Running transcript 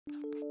Hi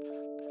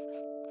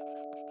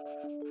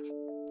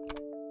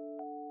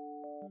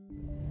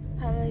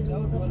guys,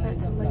 welcome back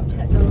to my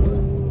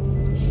channel.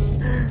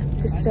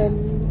 Kesan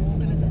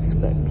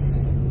specs.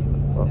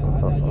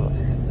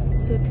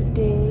 So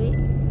today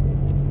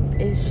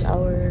is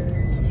our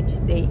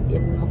 6th day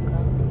in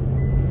Mecca,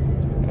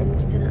 and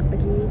kita nak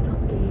pergi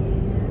taif,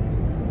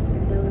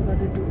 and then we're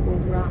gonna do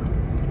umrah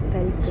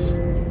kali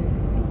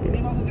ke-3.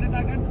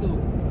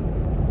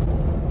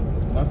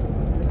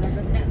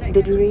 The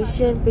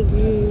duration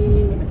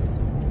pergi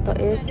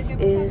taif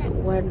is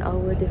 1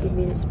 hour 30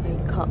 minutes by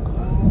car.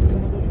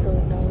 So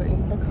now we're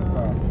in the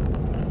car.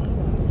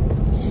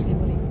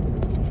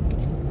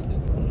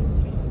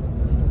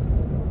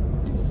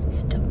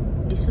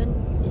 This one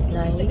is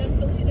nice.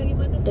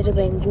 Dia ada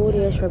mango,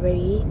 dia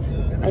strawberry.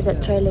 I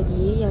tak try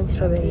lagi yang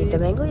strawberry. The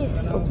mango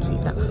is okay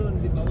lah.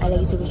 I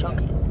lagi suka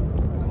coklat.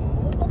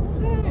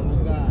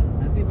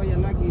 Nanti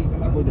bayar lagi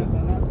kalau tidak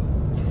salah.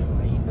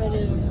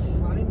 Kemarin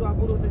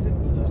 20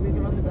 tapi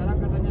kalau sekarang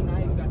katanya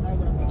naik, nggak tahu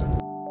berapa.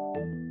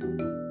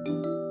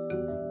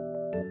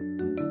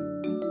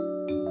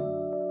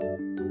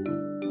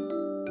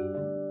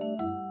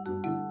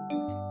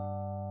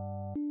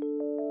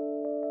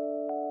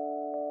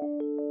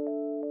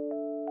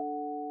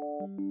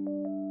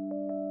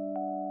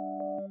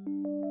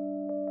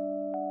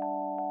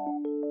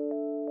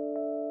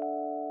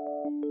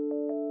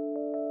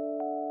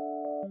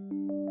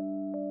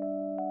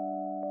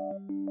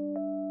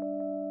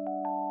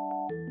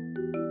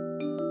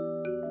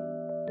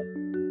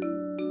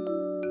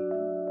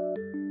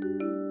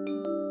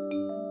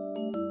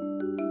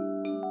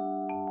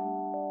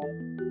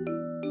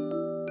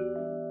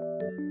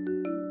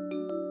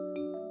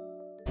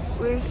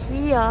 We're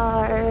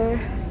here.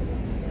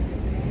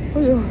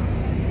 Oh yo.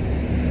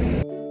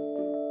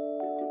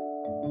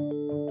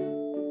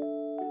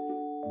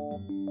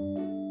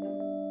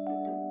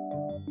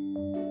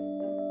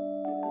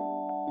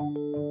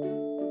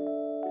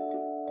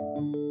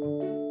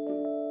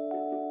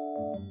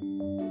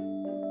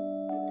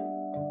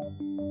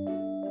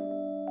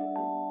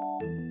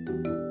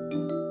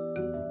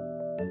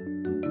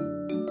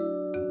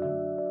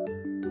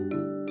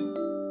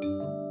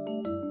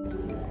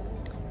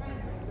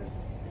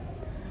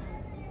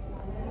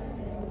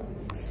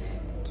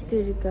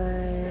 Kita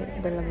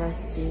dekat dalam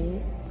masjid.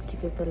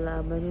 Kita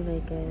telah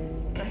menunaikan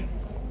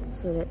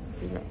solat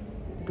sunat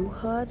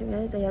duha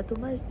dengan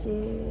tahiyatul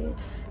masjid.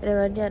 Dan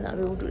Rania nak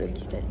ambil wuduk lagi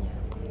sekali.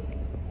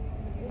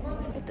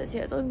 Saya tak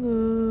sihat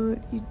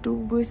sangat.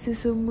 Hidung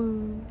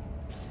bersesema.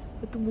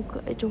 Lepas tu muka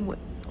saya comot.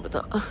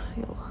 Nampak tak?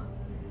 Ya Allah.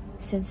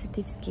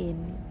 Sensitive skin.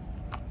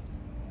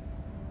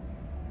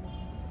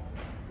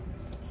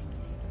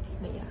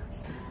 Baik ya.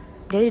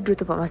 Dia ada 2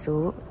 tempat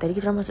masuk. Tadi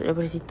kita dah masuk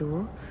daripada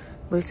situ.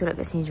 Boleh solat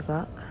kat sini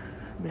juga.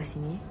 Belah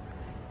sini.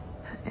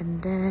 And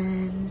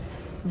then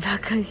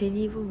belakang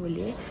sini pun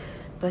boleh.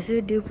 Lepas tu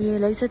dia punya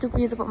lagi satu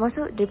punya tempat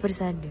masuk daripada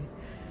sana.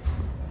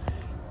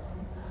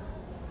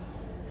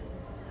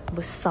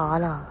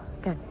 Besar lah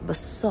kan.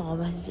 Besar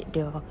masjid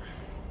dia.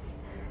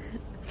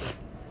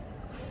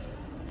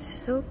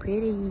 So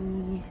pretty.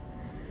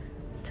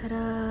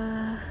 Tada.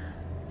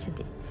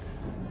 Cantik.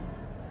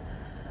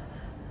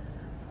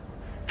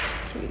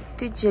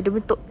 Itu je, dia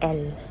bentuk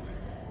L.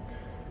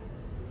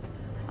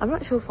 I'm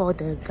not sure for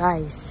the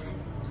guys.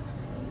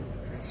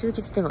 So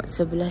kita tengok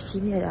sebelah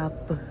sini ada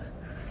apa.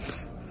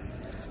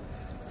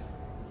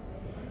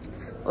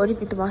 Oh, ni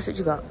pintu masuk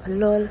juga.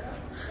 Lol.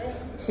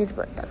 Sini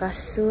tempat letak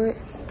kasut,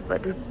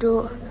 tempat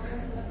duduk.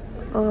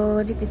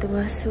 Oh, ni pintu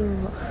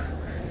masuk.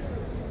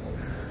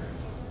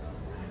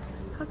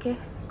 Okay,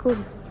 cool.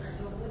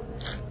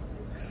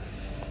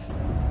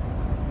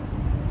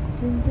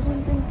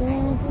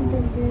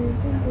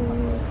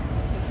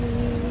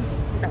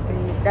 Nak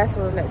beli dah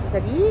solat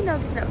tadi. Now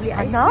kita nak beli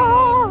ice cream.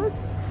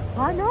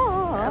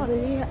 Panas. Nak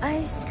beli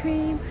ice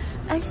cream.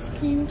 Ice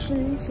cream,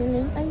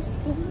 chilling, ice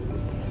cream.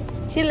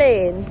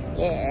 Chilling.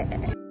 Yeah.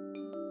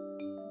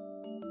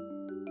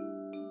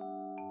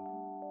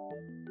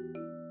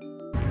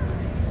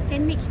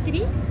 Can mix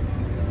 3?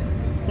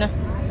 Nah.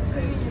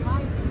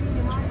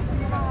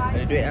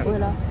 Ada duit tak?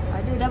 Lah.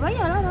 Ada, dah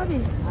bayar lah, dah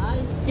habis.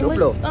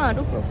 20? 20.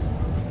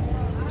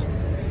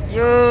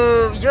 Yo.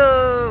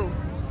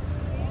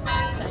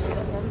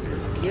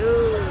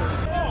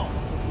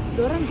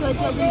 Diorang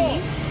jual-jual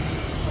beli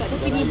kat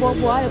tepi ni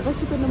buah-buah. Lepas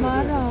tu kena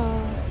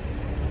marah.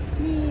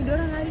 Ni,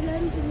 diorang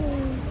lari-lari semua.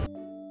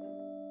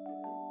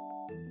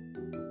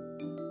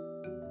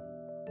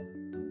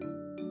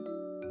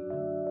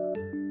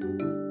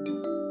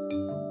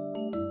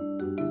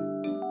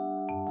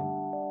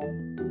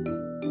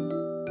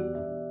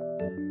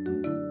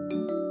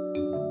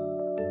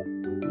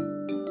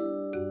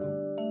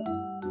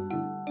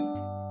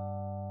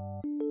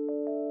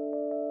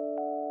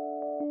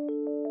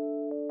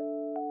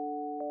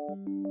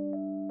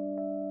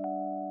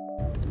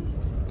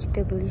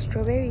 Kita beli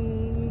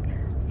strawberry.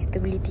 Kita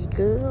beli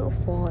 3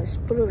 for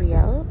 10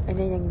 rial. And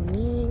then yang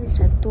ni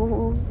 1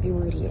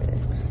 5 rial.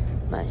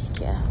 Mahal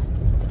sikit lah.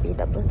 Tapi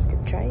tak apa, kita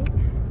try.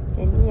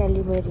 Yang ni yang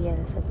 5 rial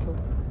satu.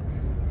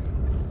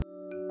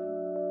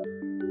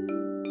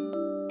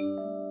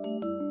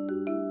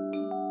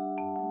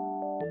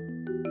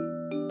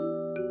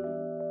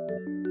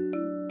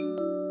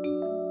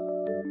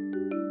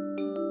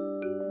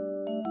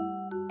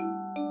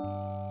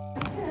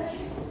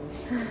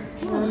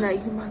 Nak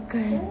pergi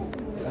makan.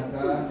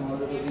 Silakan, mau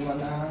duduk di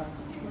mana?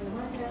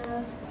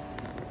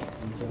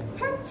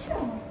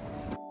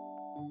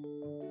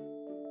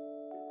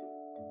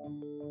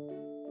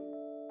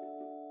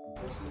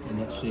 And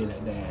actually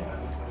like that.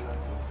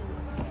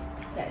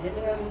 Tak, dia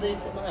tengah memberi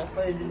semangat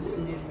kepada diri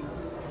sendiri.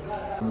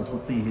 Mau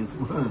putih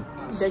semua.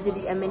 Dah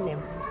jadi M&M.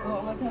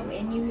 Oh, macam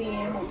anime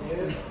yang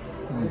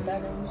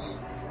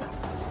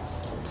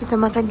Kita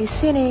makan di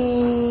sini.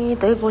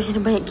 Tapi portion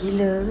dia banyak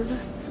gila.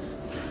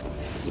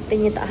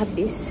 Kitanya tak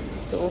habis.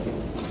 So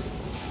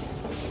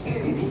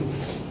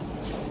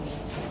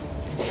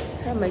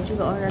ramai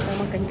juga orang datang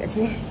makan kat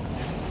sini.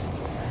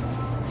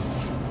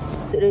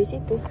 Untuk dari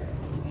situ.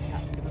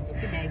 macam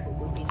kedai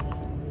buku busy.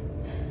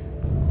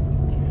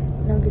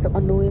 Now kita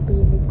on the way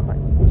pergi Mekot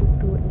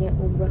untuk niat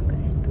umrah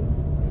kat situ.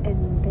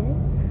 And then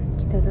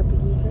kita akan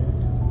pergi ke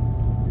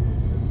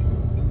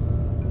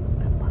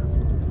Kaabah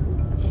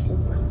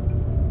umrah.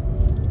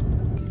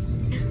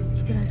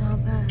 Kita dah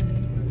sampai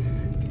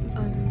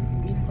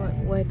Mekot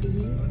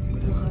Wadi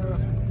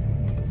Muharram.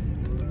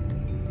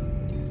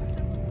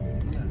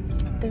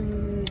 Kita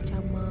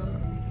jamak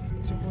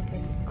Zuhur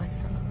dan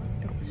Asar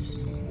terus.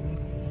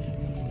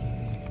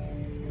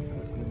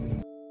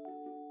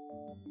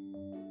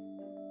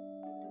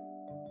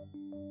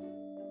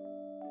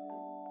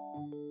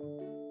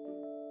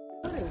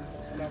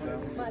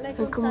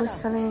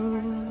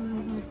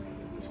 Waalaikumsalam.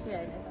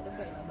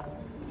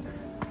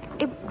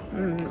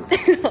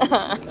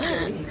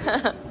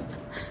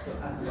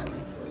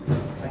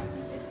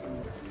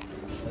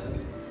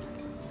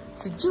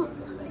 Sejuk.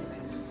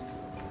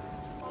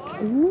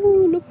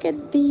 Look at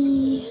the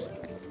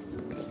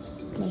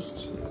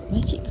masjid.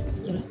 Masjid ke?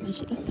 Yalah,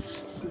 masjid lah.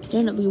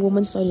 Kita nak pergi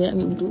women's toilet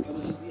ambil wuduk.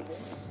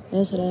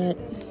 Dan solat.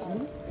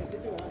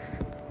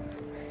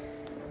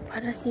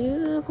 Panas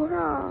dia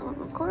korang.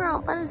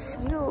 Korang panas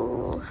dia.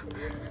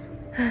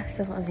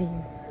 Astagfirullahaladzim.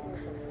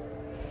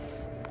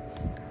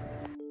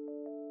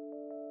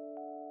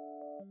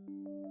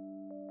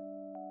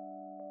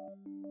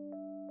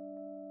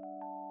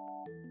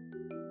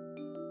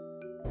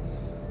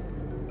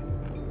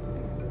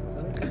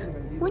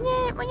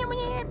 Monyet, monyet,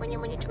 monyet, monyet,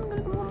 monyet.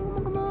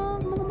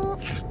 Gemuk.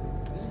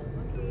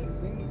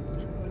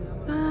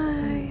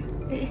 Hai.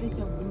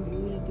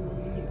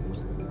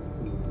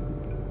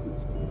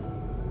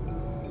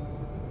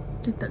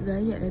 Dia tak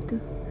gayat dah tu.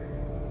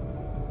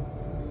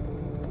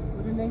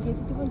 Orang naik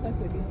kereta tu pun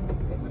takut dia.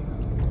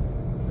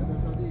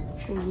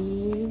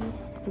 We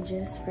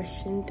just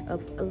freshened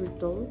up a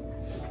little.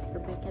 We're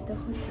back at the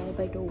hotel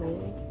by the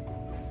way.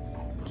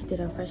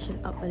 Kita dah freshen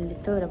up a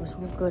little, dah basuh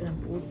muka, dah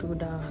wudu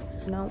dah.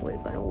 Now we're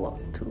gonna walk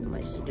to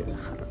Masjidil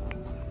Haram.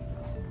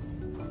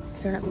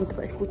 Kita nak pergi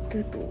tempat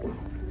skuter tu.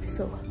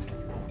 So,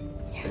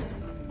 yeah.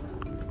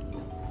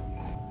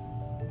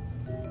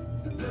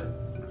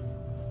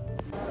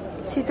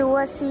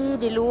 Situasi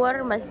di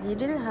luar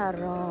Masjidil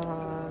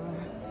Haram.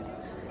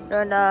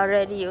 Dah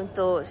ready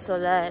untuk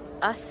solat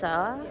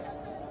asar.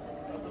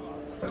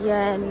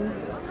 Dan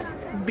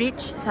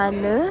bridge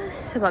sana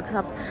sebab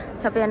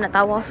siapa yang nak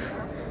tawaf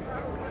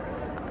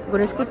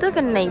guna skuter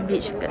kena naik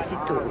bridge kat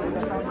situ.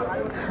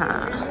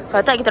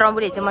 Kalau tak kita orang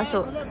boleh je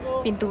masuk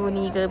pintu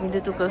ni ke pintu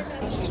tu ke.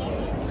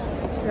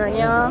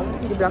 Sebenarnya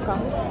di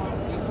belakang.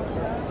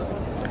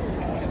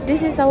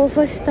 This is our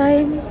first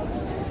time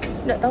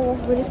nak tawaf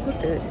guna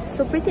skuter.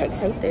 So pretty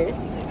excited.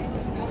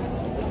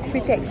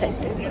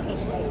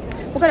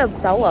 Bukan nak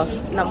tawaf,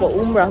 nak buat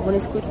umrah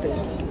guna skuter.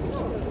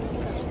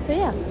 So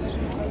yeah.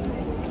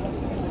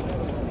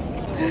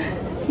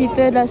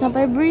 Kita dah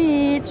sampai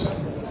bridge.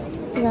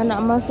 Tengah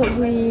nak masuk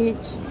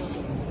bridge.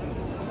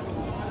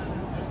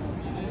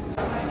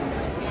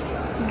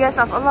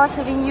 Guest of Allah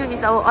serving you is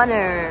our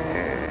honor.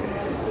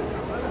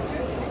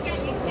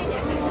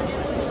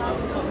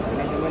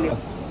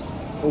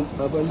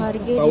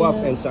 Harga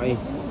Tawaf dia and sa'i.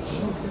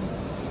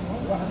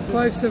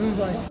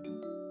 575.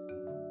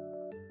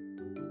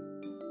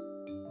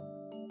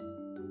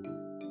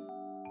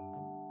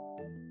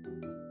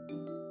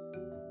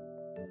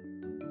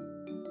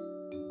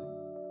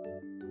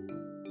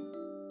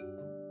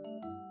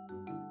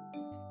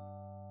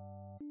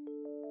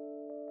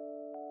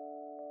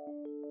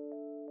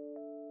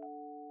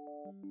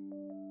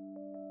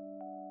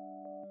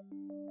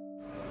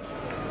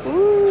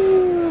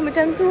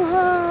 macam tu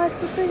ha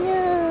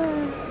skuternya.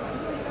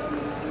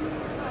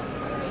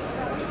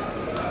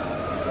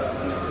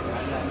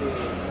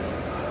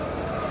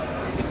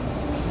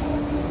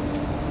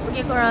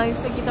 Okay korang,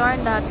 so kita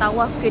orang dah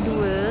tawaf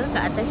kedua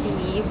kat atas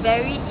sini.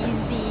 Very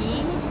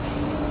easy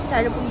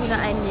cara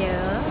penggunaannya.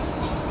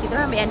 Kita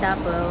orang ambil yang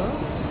double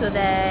so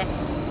that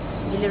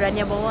bila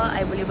Rania bawa,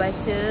 I boleh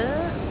baca.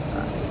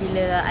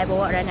 Bila I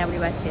bawa, Rania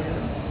boleh baca.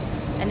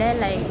 And then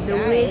like the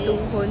way to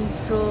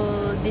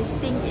control this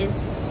thing is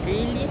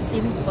really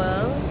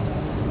simple.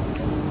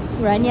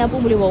 Rania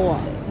pun boleh bawa.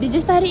 Dia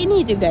just tarik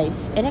ni je guys.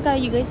 And then kalau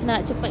you guys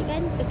nak cepat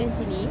kan, tekan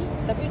sini.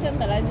 Tapi macam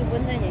tak laju pun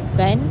sebenarnya.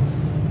 Kan?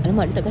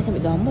 Alamak, dia tak kasi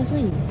ambil gambar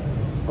sebenarnya.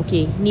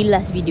 Okay, ni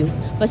last video.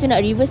 Lepas tu nak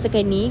reverse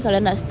tekan ni.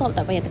 Kalau nak stop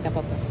tak payah tekan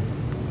apa-apa.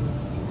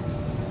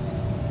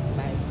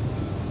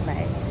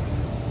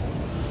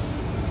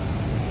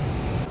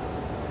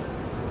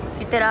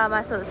 Kita dah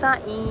masuk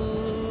sa'i.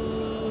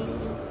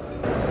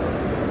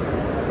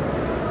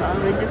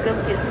 Menuju ke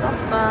Bukit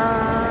Safa.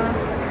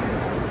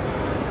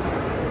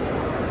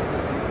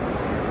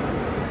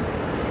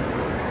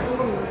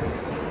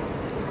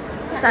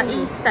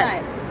 Sa'i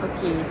start.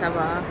 Okey,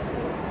 sabar.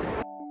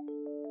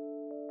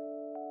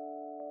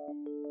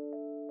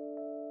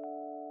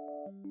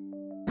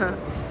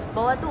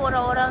 Bawah tu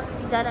orang-orang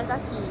jalan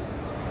kaki.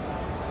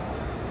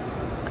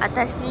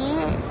 Atas ni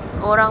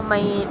orang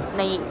main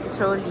naik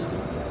troli.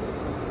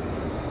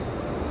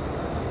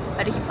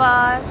 Ada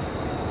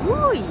kipas.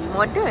 Ui,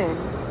 modern.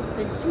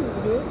 Sejuk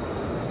dia.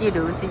 Ya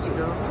tu, sejuk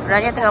tu.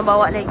 Rania tengah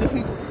bawa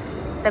lagi.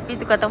 Tapi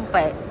tukar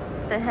tempat.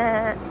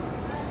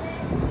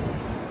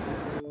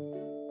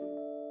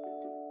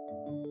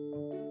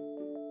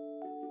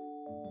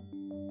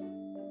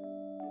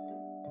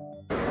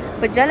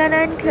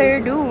 Perjalanan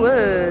kedua.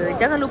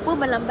 Jangan lupa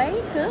melambai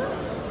ke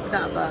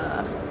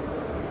Kaabah.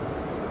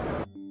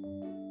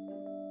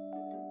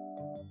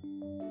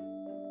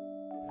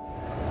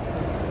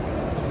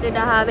 Kita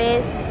dah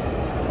habis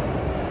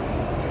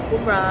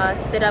umrah.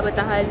 Kita dah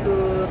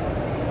bertahalul.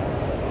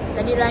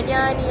 Tadi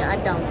Rania ni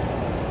Adam.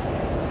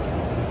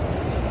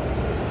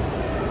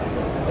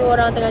 Tu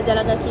orang tengah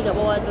jalan kaki kat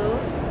bawah tu.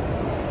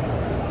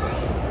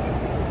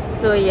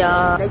 So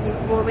ya, lagi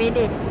 10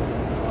 minit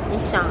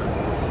Isya.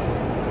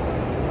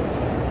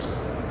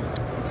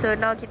 So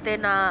now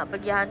kita nak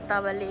pergi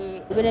hantar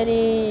balik benda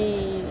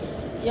ni.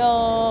 Yo.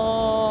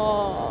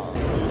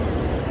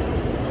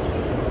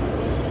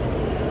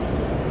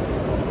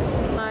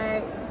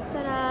 Card.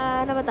 Tada,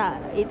 nampak tak?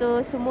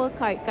 Itu semua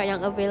card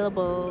yang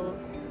available.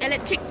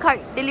 Electric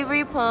card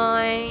delivery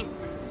point.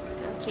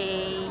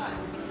 Okay.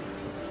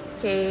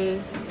 Okay.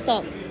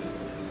 Stop.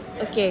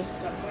 Okay.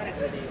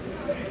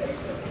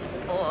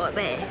 Oh,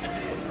 baik.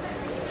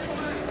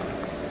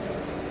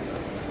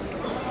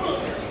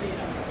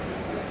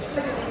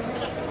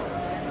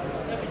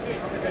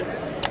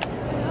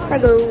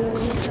 Hello.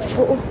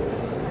 Oh.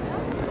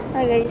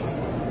 Hi guys.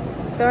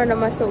 Kita orang dah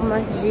masuk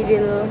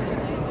Masjidil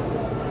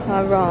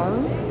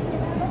Haram.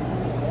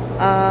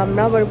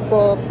 Now baru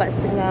pukul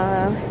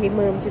 4:30, 5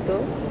 macam tu.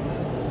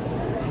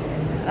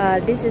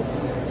 This is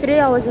today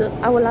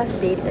our last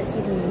day dekat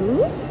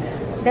sini.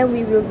 Then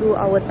we will do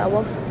our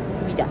tawaf